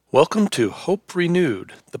Welcome to Hope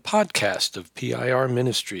Renewed, the podcast of PIR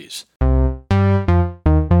Ministries.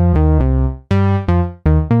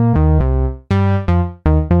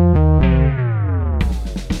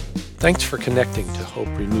 Thanks for connecting to Hope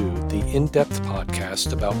Renewed, the in-depth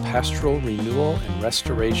podcast about pastoral renewal and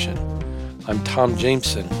restoration. I'm Tom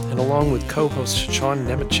Jameson, and along with co-host Sean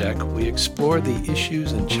Nemechek, we explore the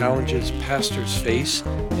issues and challenges pastors face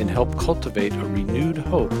and help cultivate a renewed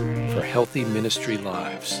hope for healthy ministry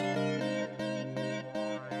lives.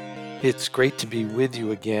 It's great to be with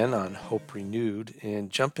you again on Hope Renewed and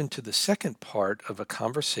jump into the second part of a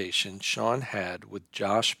conversation Sean had with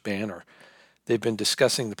Josh Banner. They've been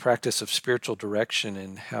discussing the practice of spiritual direction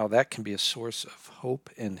and how that can be a source of hope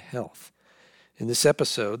and health. In this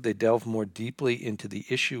episode, they delve more deeply into the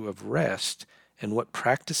issue of rest and what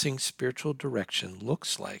practicing spiritual direction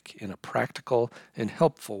looks like in a practical and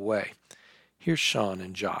helpful way. Here's Sean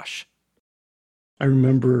and Josh. I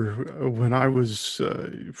remember when I was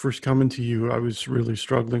first coming to you, I was really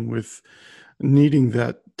struggling with needing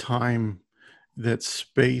that time, that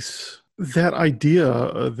space, that idea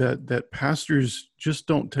that pastors just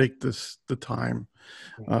don't take the time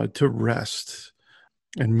to rest.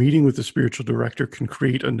 And meeting with the spiritual director can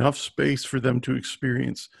create enough space for them to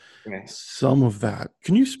experience some of that.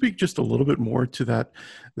 Can you speak just a little bit more to that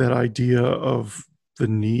idea of the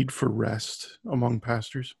need for rest among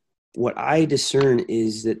pastors? What I discern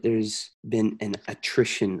is that there's been an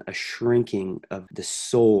attrition, a shrinking of the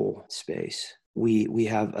soul space. We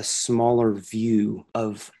have a smaller view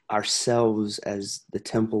of ourselves as the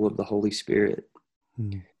temple of the Holy Spirit.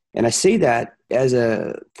 And I say that as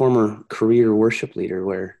a former career worship leader,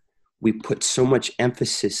 where we put so much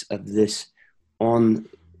emphasis of this on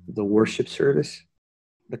the worship service.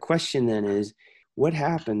 The question then is, what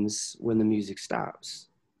happens when the music stops?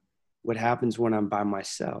 What happens when I'm by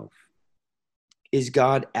myself? Is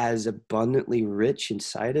God as abundantly rich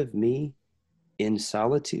inside of me in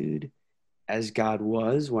solitude as God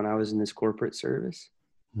was when I was in this corporate service?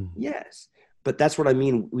 Yes. But that's what I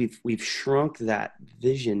mean. We've shrunk that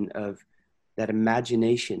vision of that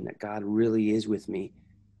imagination that God really is with me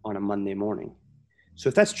on a Monday morning. So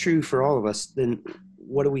if that's true for all of us, then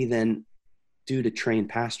what do we then do to train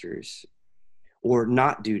pastors or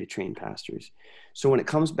not do to train pastors? So when it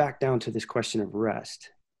comes back down to this question of rest,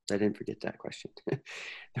 I didn't forget that question.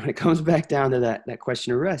 When it comes back down to that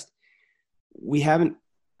question of rest, we haven't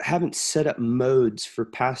set up modes for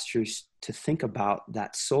pastors to think about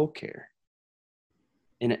that soul care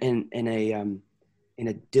in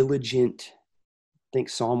a diligent, think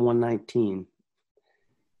Psalm 119,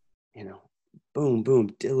 boom, boom,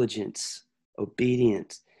 diligence,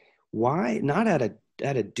 obedience. Why? Not out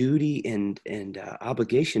of duty and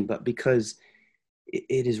obligation, but because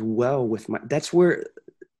it is well with my, that's where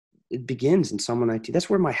it begins in Psalm 119. That's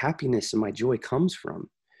where my happiness and my joy comes from.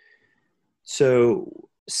 So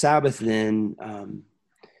Sabbath then,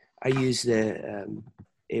 I use the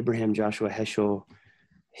Abraham Joshua Heschel,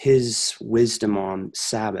 his wisdom on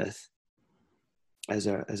Sabbath as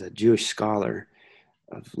a Jewish scholar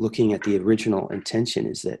of looking at the original intention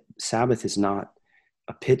is that Sabbath is not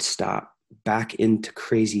a pit stop back into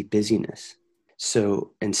crazy busyness.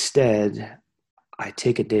 So instead, I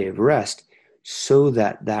take a day of rest so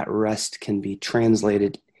that rest can be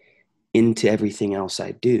translated into everything else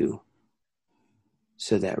I do.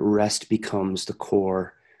 So that rest becomes the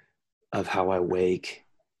core of how I wake.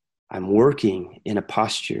 I'm working in a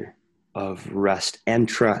posture of rest and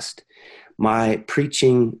trust. My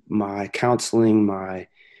preaching, my counseling, my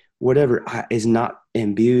whatever is not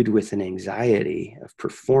imbued with an anxiety of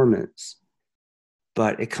performance,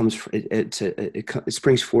 but it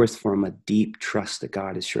springs forth from a deep trust that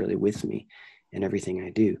God is surely with me in everything I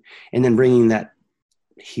do. And then bringing that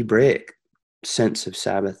Hebraic sense of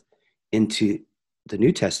Sabbath into the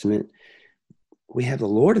New Testament, we have the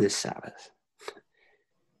Lord of this Sabbath.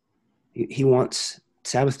 He wants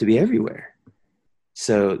Sabbath to be everywhere.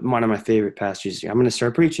 So one of my favorite passages, I'm going to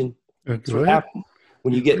start preaching. That's what happens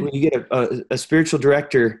when you get a spiritual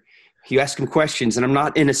director. You ask him questions, and I'm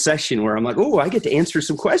not in a session where I'm like, oh, I get to answer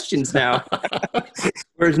some questions now.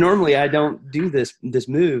 Whereas normally I don't do this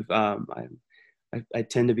move. I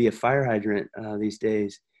tend to be a fire hydrant these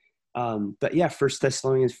days. But yeah, 1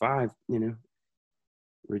 Thessalonians 5,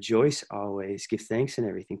 rejoice always, give thanks in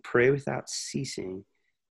everything, pray without ceasing.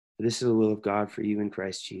 This is the will of God for you in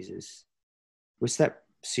Christ Jesus. What's that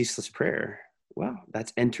ceaseless prayer? Well,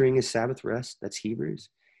 that's entering a Sabbath rest. That's Hebrews.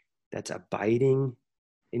 That's abiding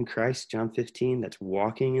in Christ, John 15. That's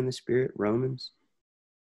walking in the Spirit, Romans.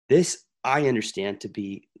 This I understand to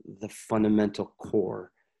be the fundamental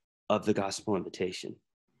core of the gospel invitation.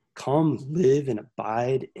 come live and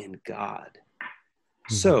abide in God.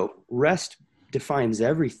 Mhm. So rest defines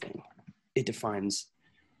everything. It defines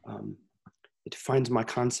my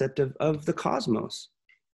concept of the cosmos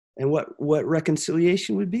and what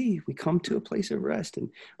reconciliation would be. We come to a place of rest. And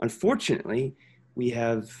unfortunately, we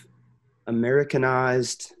have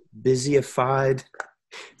Americanized, busyified,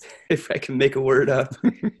 if I can make a word up,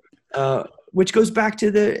 which goes back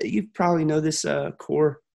to you probably know this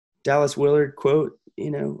core Dallas Willard quote,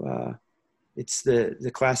 it's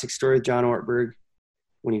the classic story of John Ortberg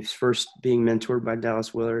when he was first being mentored by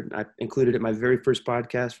Dallas Willard. I included it in my very first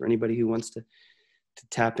podcast for anybody who wants to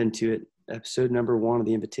tap into it. Episode number 1 of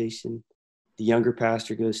The Invitation. The younger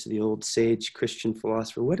pastor goes to the old sage Christian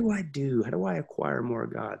philosopher. What do I do? How do I acquire more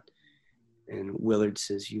of God? And Willard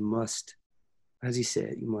says, you must, as he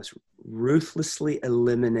said, you must ruthlessly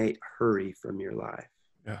eliminate hurry from your life.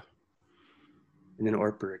 Yeah. And then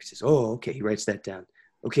Ortberg says, oh, okay. He writes that down.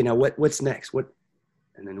 Okay, now what's next?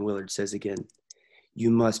 And then Willard says again,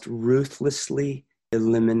 you must ruthlessly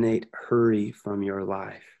eliminate hurry from your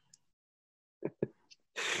life.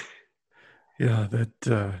 Yeah,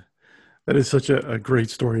 that is such a great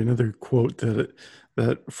story. Another quote that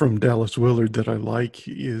from Dallas Willard that I like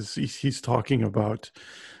is he's talking about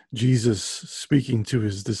Jesus speaking to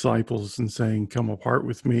his disciples and saying, come apart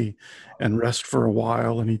with me and rest for a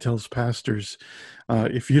while. And he tells pastors,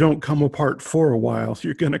 if you don't come apart for a while,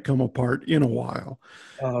 you're going to come apart in a while.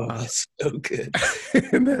 Oh, that's so good.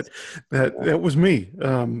 And that was me.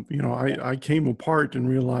 I came apart and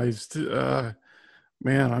realized,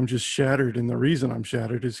 man, I'm just shattered. And the reason I'm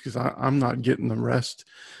shattered is because I'm not getting the rest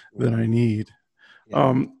that I need.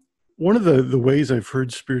 Yeah. One of the ways I've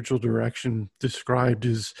heard spiritual direction described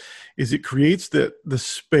is it creates the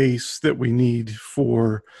space that we need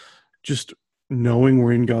for just knowing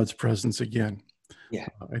we're in God's presence again. Yeah.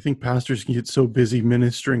 I think pastors can get so busy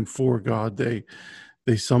ministering for God, they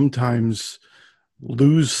sometimes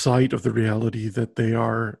lose sight of the reality that they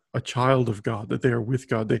are a child of God, that they are with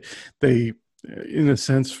God. They in a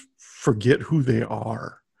sense, forget who they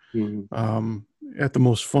are at the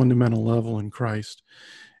most fundamental level in Christ.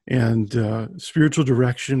 And spiritual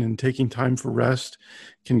direction and taking time for rest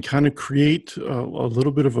can kind of create a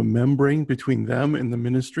little bit of a membrane between them and the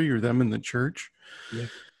ministry or them and the church. Yeah.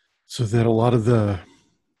 So that a lot of the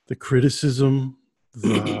criticism,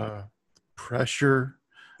 the pressure,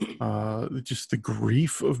 just the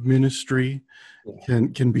grief of ministry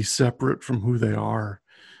can be separate from who they are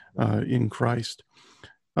in Christ.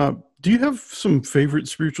 Do you have some favorite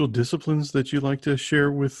spiritual disciplines that you'd like to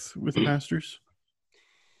share with pastors?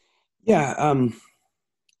 Yeah.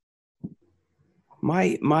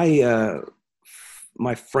 My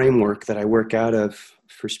framework that I work out of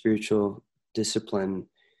for spiritual discipline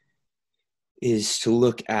is to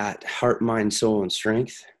look at heart, mind, soul, and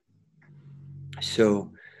strength.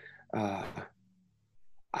 So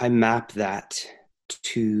I map that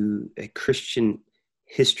to a Christian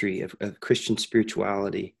history of Christian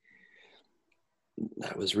spirituality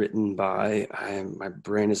that was written by, my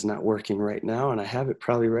brain is not working right now, and I have it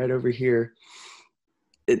probably right over here.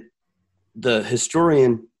 The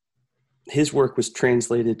historian, his work was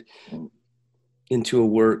translated into a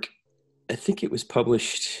work, I think it was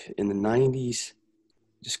published in the 90s,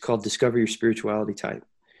 just called Discover Your Spirituality Type.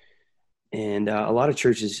 And a lot of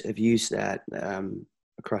churches have used that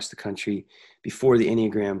across the country before the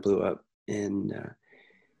Enneagram blew up. And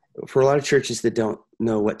for a lot of churches that don't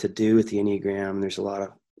know what to do with the Enneagram, there's a lot of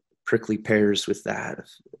prickly pears with that, of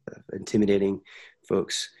intimidating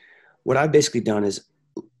folks. What I've basically done is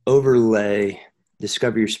overlay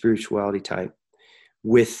Discover Your Spirituality Type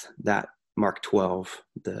with that Mark 12,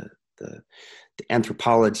 the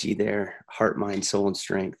anthropology there, heart, mind, soul, and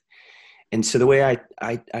strength. And so the way I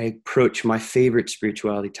approach my favorite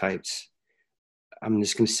spirituality types, I'm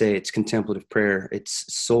just going to say it's contemplative prayer.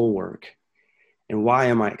 It's soul work. And why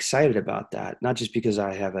am I excited about that? Not just because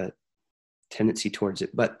I have a tendency towards it,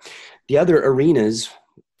 but the other arenas,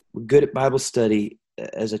 we're good at Bible study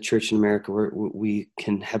as a church in America, where we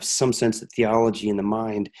can have some sense that theology in the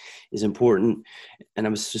mind is important. And I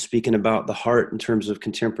was just speaking about the heart in terms of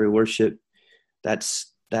contemporary worship.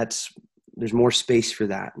 There's more space for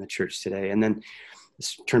that in the church today. And then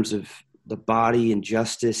in terms of the body and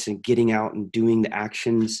justice and getting out and doing the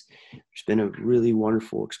actions, there's been a really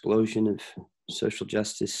wonderful explosion of social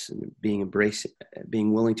justice and being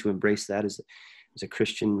willing to embrace that as a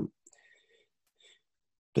Christian.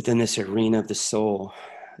 But then this arena of the soul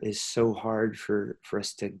is so hard for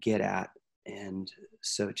us to get at. And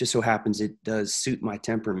so it just so happens it does suit my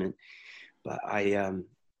temperament. But I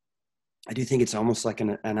do think it's almost like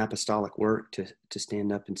an apostolic work to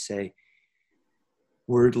stand up and say,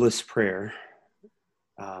 wordless prayer.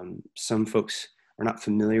 Some folks are not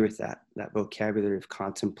familiar with that vocabulary of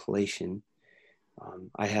contemplation.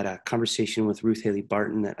 I had a conversation with Ruth Haley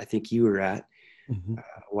Barton that I think you were at a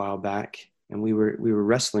while back, and we were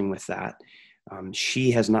wrestling with that.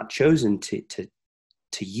 She has not chosen to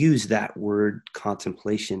use that word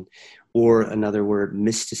contemplation or another word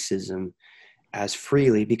mysticism as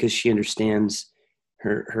freely, because she understands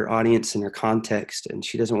her audience and her context, and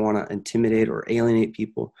she doesn't want to intimidate or alienate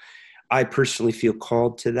people. I personally feel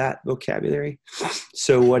called to that vocabulary.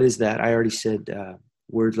 So what is that? I already said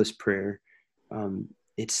wordless prayer.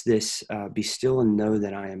 It's this, be still and know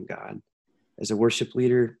that I am God. As a worship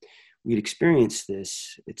leader, we'd experience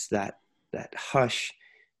this. It's that hush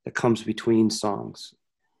that comes between songs,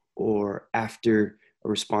 or after a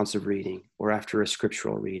responsive reading, or after a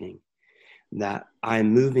scriptural reading, that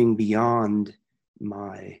I'm moving beyond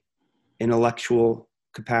my intellectual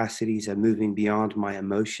capacities. I'm moving beyond my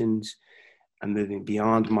emotions. I'm moving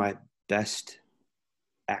beyond my best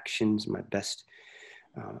actions, my best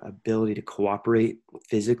ability to cooperate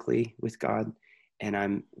physically with God.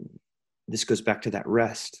 And this goes back to that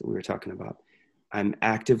rest that we were talking about. I'm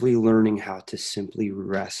actively learning how to simply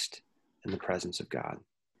rest in the presence of God.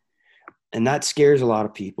 And that scares a lot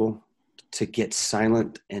of people, to get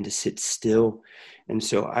silent and to sit still. And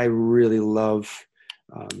so I really love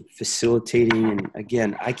facilitating. And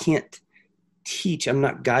again, I can't teach. I'm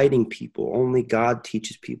not guiding people. Only God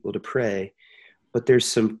teaches people to pray. But there's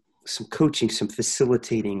some coaching, some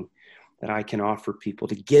facilitating that I can offer people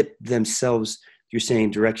to get themselves, you're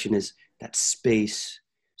saying direction is that space.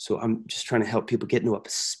 So I'm just trying to help people get into a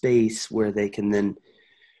space where they can then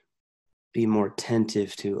be more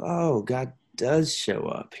attentive to, oh, God does show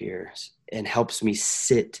up here, and helps me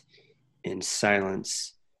sit in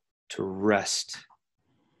silence to rest.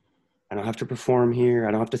 I don't have to perform here.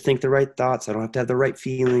 I don't have to think the right thoughts. I don't have to have the right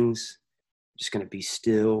feelings. I'm just going to be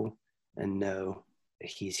still and know that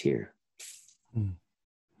He's here.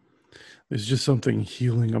 There's just something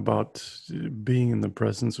healing about being in the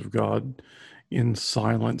presence of God in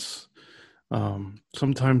silence.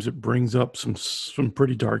 Sometimes it brings up some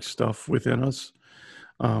pretty dark stuff within us,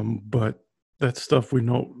 but that stuff we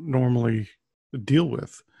don't normally deal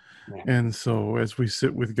with. Yeah. And so as we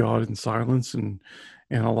sit with God in silence and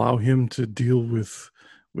allow Him to deal with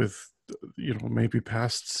maybe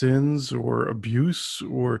past sins or abuse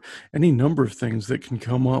or any number of things that can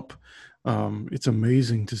come up, it's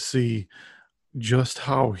amazing to see just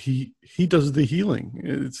how he does the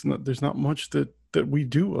healing. There's not much that we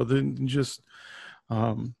do other than just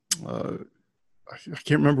I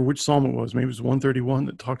can't remember which psalm it was. Maybe it was 131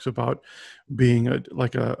 that talks about being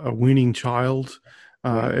like a weaning child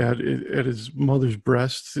at his mother's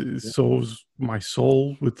breast. So's my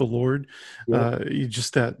soul with the Lord.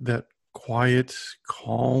 Just that quiet,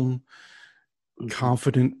 calm,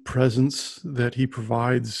 confident presence that He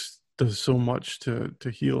provides does so much to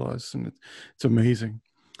heal us, and it's amazing.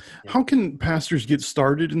 How can pastors get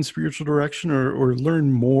started in spiritual direction, or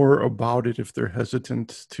learn more about it if they're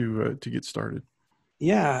hesitant to get started?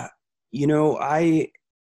 Yeah, I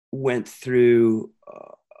went through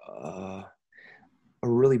a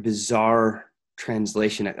really bizarre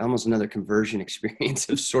translation, almost another conversion experience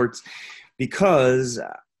of sorts, because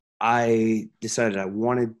I decided I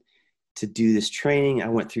wanted to do this training. I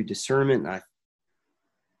went through discernment, and I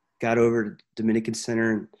got over to Dominican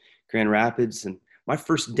Center in Grand Rapids, and my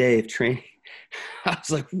first day of training, I was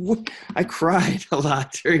like, what? I cried a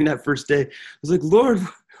lot during that first day. I was like, Lord,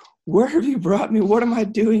 where have you brought me? What am I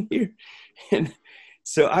doing here? And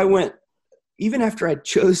so I went, even after I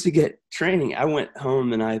chose to get training, I went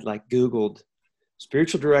home and I Googled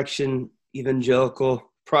spiritual direction,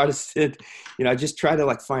 evangelical, Protestant. I just try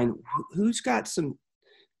to find who's got some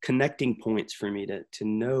connecting points for me to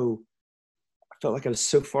know. I felt like I was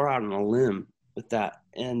so far out on a limb with that.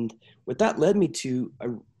 And what that led me to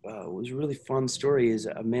was a really fun story, is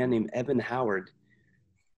a man named Evan Howard,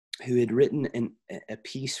 who had written a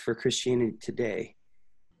piece for Christianity Today.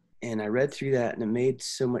 And I read through that, and it made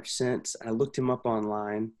so much sense. I looked him up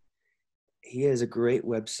online. He has a great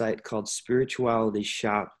website called Spirituality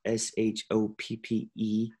Shop,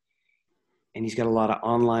 SHOPPE. And he's got a lot of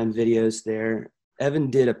online videos there. Evan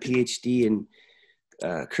did a PhD in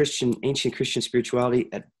ancient Christian spirituality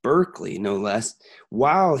at Berkeley, no less,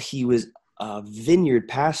 while he was a vineyard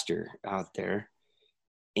pastor out there.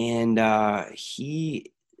 And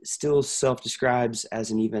he still self-describes as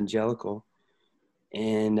an evangelical,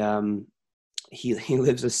 and he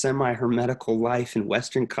lives a semi-hermetical life in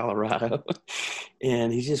Western Colorado,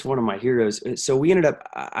 and he's just one of my heroes. So I ended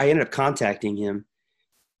up contacting him,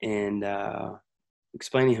 and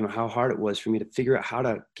explaining to him how hard it was for me to figure out how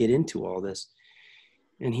to get into all this.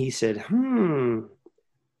 And he said,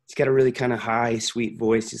 he's got a really kind of high, sweet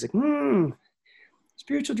voice. He's like,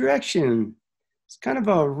 spiritual direction. It's kind of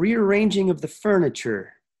a rearranging of the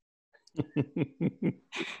furniture.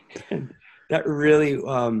 And that really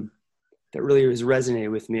has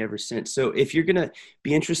resonated with me ever since. So if you're going to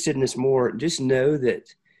be interested in this more, just know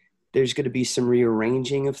that there's going to be some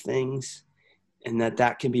rearranging of things, and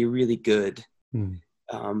that can be really good.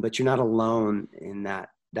 But you're not alone in that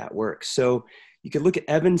work. So you can look at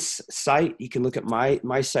Evan's site. You can look at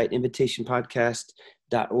my site,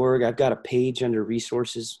 invitationpodcast.org. I've got a page under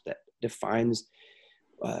resources that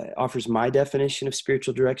offers my definition of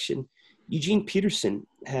spiritual direction. Eugene Peterson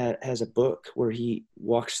has a book where he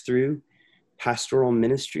walks through pastoral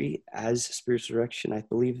ministry as spiritual direction. I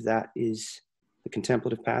believe that is The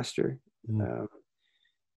Contemplative Pastor,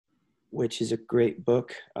 which is a great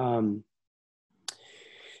book.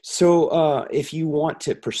 So if you want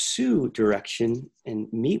to pursue direction and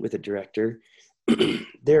meet with a director,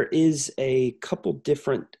 there is a couple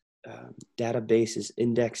different databases,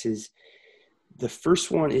 indexes. The first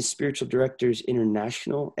one is Spiritual Directors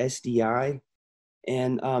International, SDI,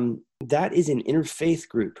 and that is an interfaith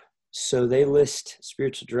group. So they list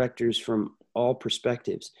spiritual directors from all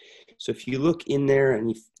perspectives. So if you look in there and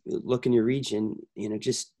you look in your region,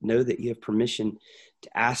 just know that you have permission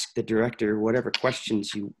to ask the director whatever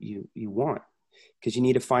questions you want, because you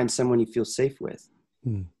need to find someone you feel safe with.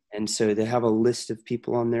 And so they have a list of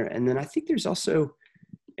people on there. And then I think there's also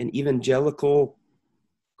an evangelical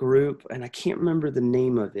group, and I can't remember the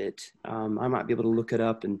name of it. I might be able to look it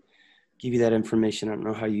up and give you that information. I don't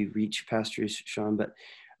know how you reach pastors, Sean, but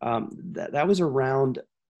that was around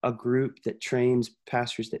a group that trains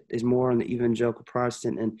pastors that is more on the evangelical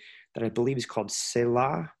Protestant, and that I believe is called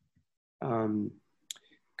Selah.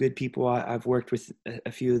 Good people. I've worked with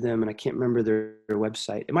a few of them, and I can't remember their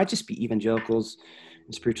website. It might just be Evangelicals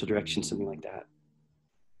and Spiritual Direction, something like that.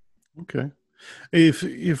 Okay.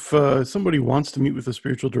 If somebody wants to meet with a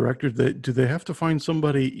spiritual director, do they have to find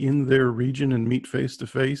somebody in their region and meet face to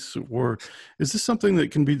face, or is this something that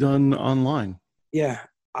can be done online? Yeah,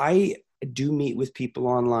 I do meet with people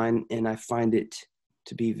online, and I find it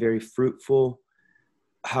to be very fruitful.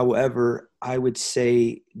 However, I would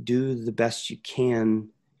say do the best you can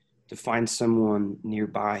to find someone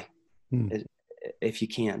nearby if you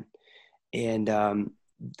can. And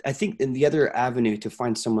I think the other avenue to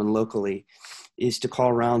find someone locally is to call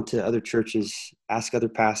around to other churches, ask other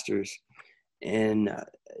pastors, and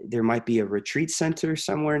there might be a retreat center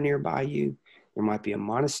somewhere nearby you. There might be a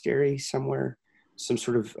monastery somewhere, some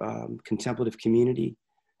sort of contemplative community.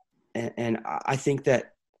 And I think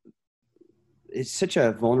that it's such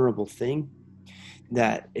a vulnerable thing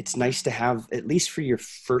that it's nice to have, at least for your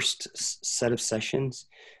first set of sessions,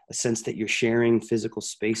 a sense that you're sharing physical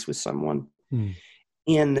space with someone.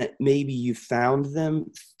 And that maybe you found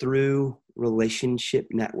them through relationship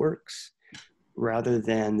networks rather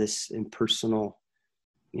than this impersonal,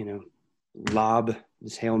 lob,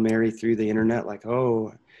 this Hail Mary through the internet, like,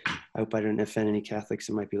 oh, I hope I didn't offend any Catholics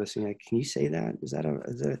that might be listening. Like, can you say that? Is that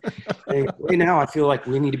a right now? I feel like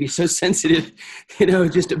we need to be so sensitive,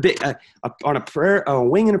 just a bit on a prayer, a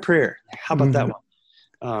wing and a prayer. How about that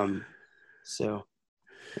one? So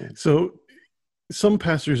some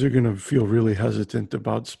pastors are going to feel really hesitant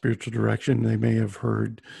about spiritual direction. They may have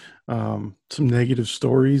heard some negative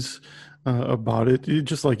stories about it.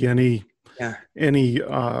 Just like any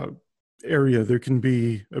area, there can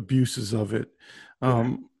be abuses of it.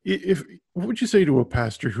 What would you say to a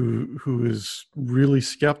pastor who is really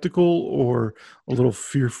skeptical or a little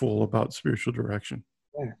fearful about spiritual direction?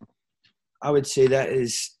 Yeah. I would say that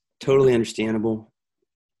is totally understandable.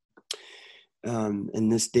 In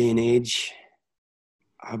this day and age,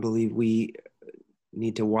 I believe we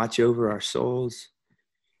need to watch over our souls,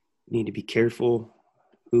 need to be careful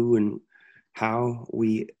who and how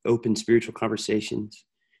we open spiritual conversations.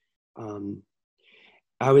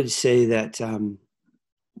 I would say that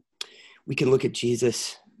we can look at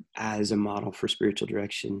Jesus as a model for spiritual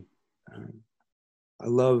direction. I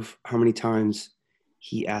love how many times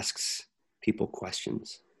he asks people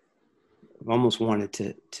questions. I've almost wanted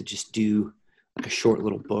to just do like a short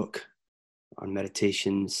little book on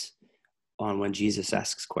meditations on when Jesus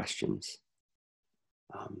asks questions.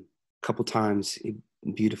 A couple times he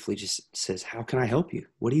beautifully just says, how can I help you?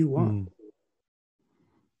 What do you want?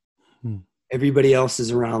 Everybody else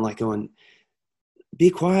is around like going, be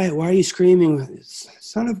quiet. Why are you screaming?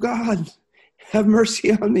 Son of God, have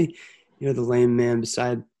mercy on me. The lame man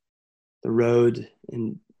beside the road.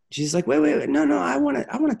 And Jesus like, wait. No, I want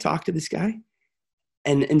to talk to this guy.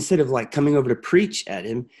 And instead of like coming over to preach at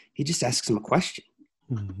him, he just asks him a question.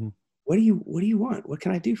 Mm-hmm. What do you want? What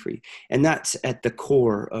can I do for you? And that's at the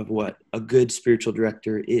core of what a good spiritual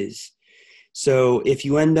director is. So if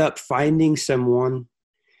you end up finding someone,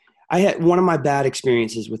 I had one of my bad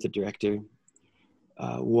experiences with the director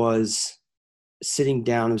was sitting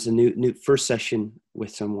down. It was a new first session with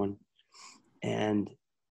someone, and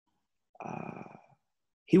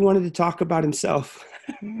he wanted to talk about himself.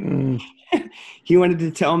 He wanted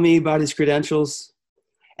to tell me about his credentials.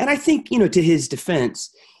 And I think, to his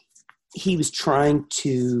defense, he was trying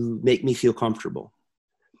to make me feel comfortable.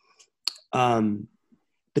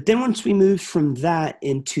 But then once we moved from that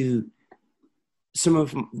into some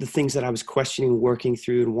of the things that I was questioning, working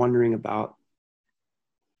through, and wondering about,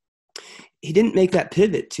 he didn't make that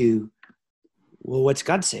pivot to, well, what's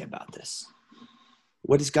God say about this?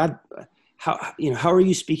 What is God, how are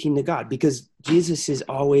you speaking to God? Because Jesus is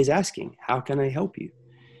always asking, how can I help you?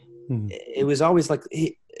 Mm-hmm. It was always like,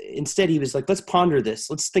 instead he was like, let's ponder this.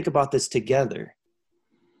 Let's think about this together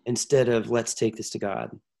instead of let's take this to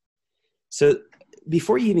God. So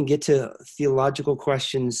before you even get to theological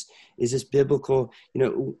questions, is this biblical?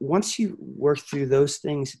 Once you work through those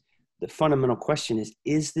things, the fundamental question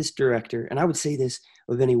is this director, and I would say this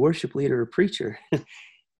of any worship leader or preacher,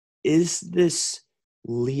 is this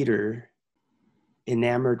leader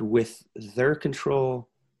enamored with their control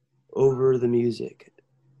over the music,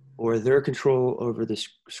 or their control over the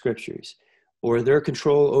scriptures, or their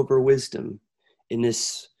control over wisdom in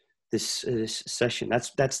this session?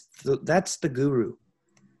 That's the guru.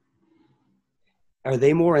 Are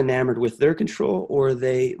they more enamored with their control, or are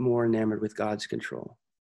they more enamored with God's control?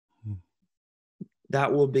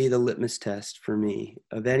 That will be the litmus test for me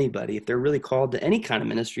of anybody, if they're really called to any kind of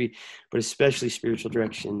ministry, but especially spiritual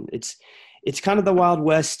direction. It's kind of the Wild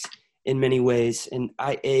West in many ways, and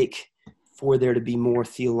I ache for there to be more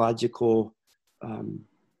theological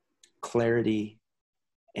clarity.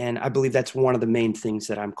 And I believe that's one of the main things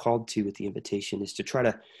that I'm called to with the invitation, is to try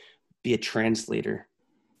to be a translator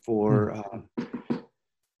for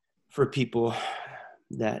people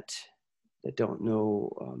that don't know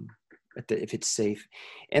if it's safe.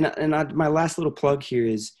 And my last little plug here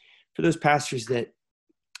is for those pastors that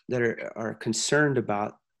are concerned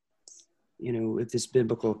about, if this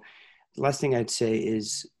biblical. The last thing I'd say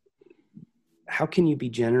is, how can you be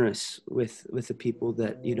generous with the people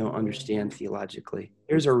that you don't understand theologically?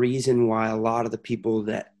 There's a reason why a lot of the people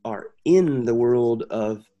that are in the world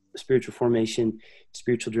of spiritual formation,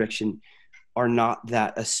 spiritual direction, are not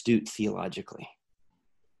that astute theologically.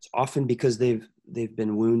 It's often because they've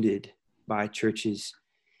been wounded by churches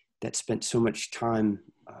that spent so much time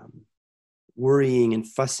worrying and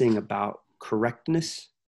fussing about correctness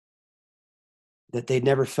that they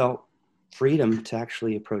never felt freedom to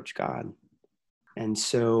actually approach God. And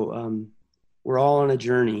so we're all on a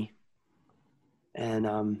journey.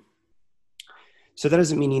 And so that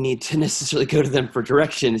doesn't mean you need to necessarily go to them for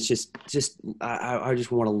direction. It's just I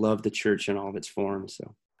just want to love the church in all of its forms.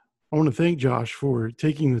 So I want to thank Josh for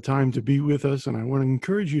taking the time to be with us. And I want to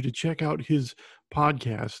encourage you to check out his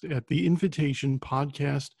podcast at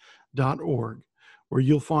theinvitationpodcast.org, where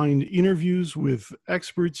you'll find interviews with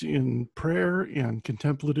experts in prayer and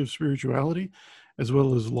contemplative spirituality, as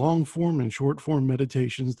well as long-form and short-form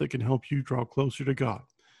meditations that can help you draw closer to God.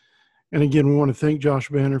 And again, we want to thank Josh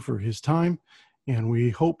Banner for his time, and we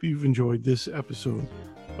hope you've enjoyed this episode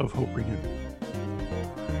of Hope Renewed.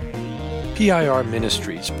 PIR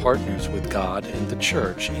Ministries partners with God and the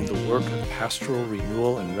church in the work of pastoral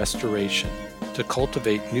renewal and restoration to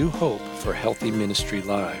cultivate new hope for healthy ministry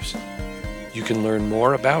lives. You can learn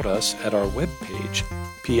more about us at our webpage,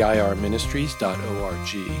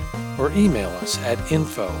 pirministries.org, or email us at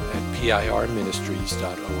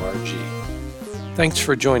info@pirministries.org. Thanks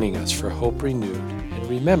for joining us for Hope Renewed, and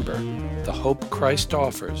remember, the hope Christ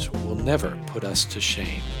offers will never put us to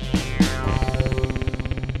shame.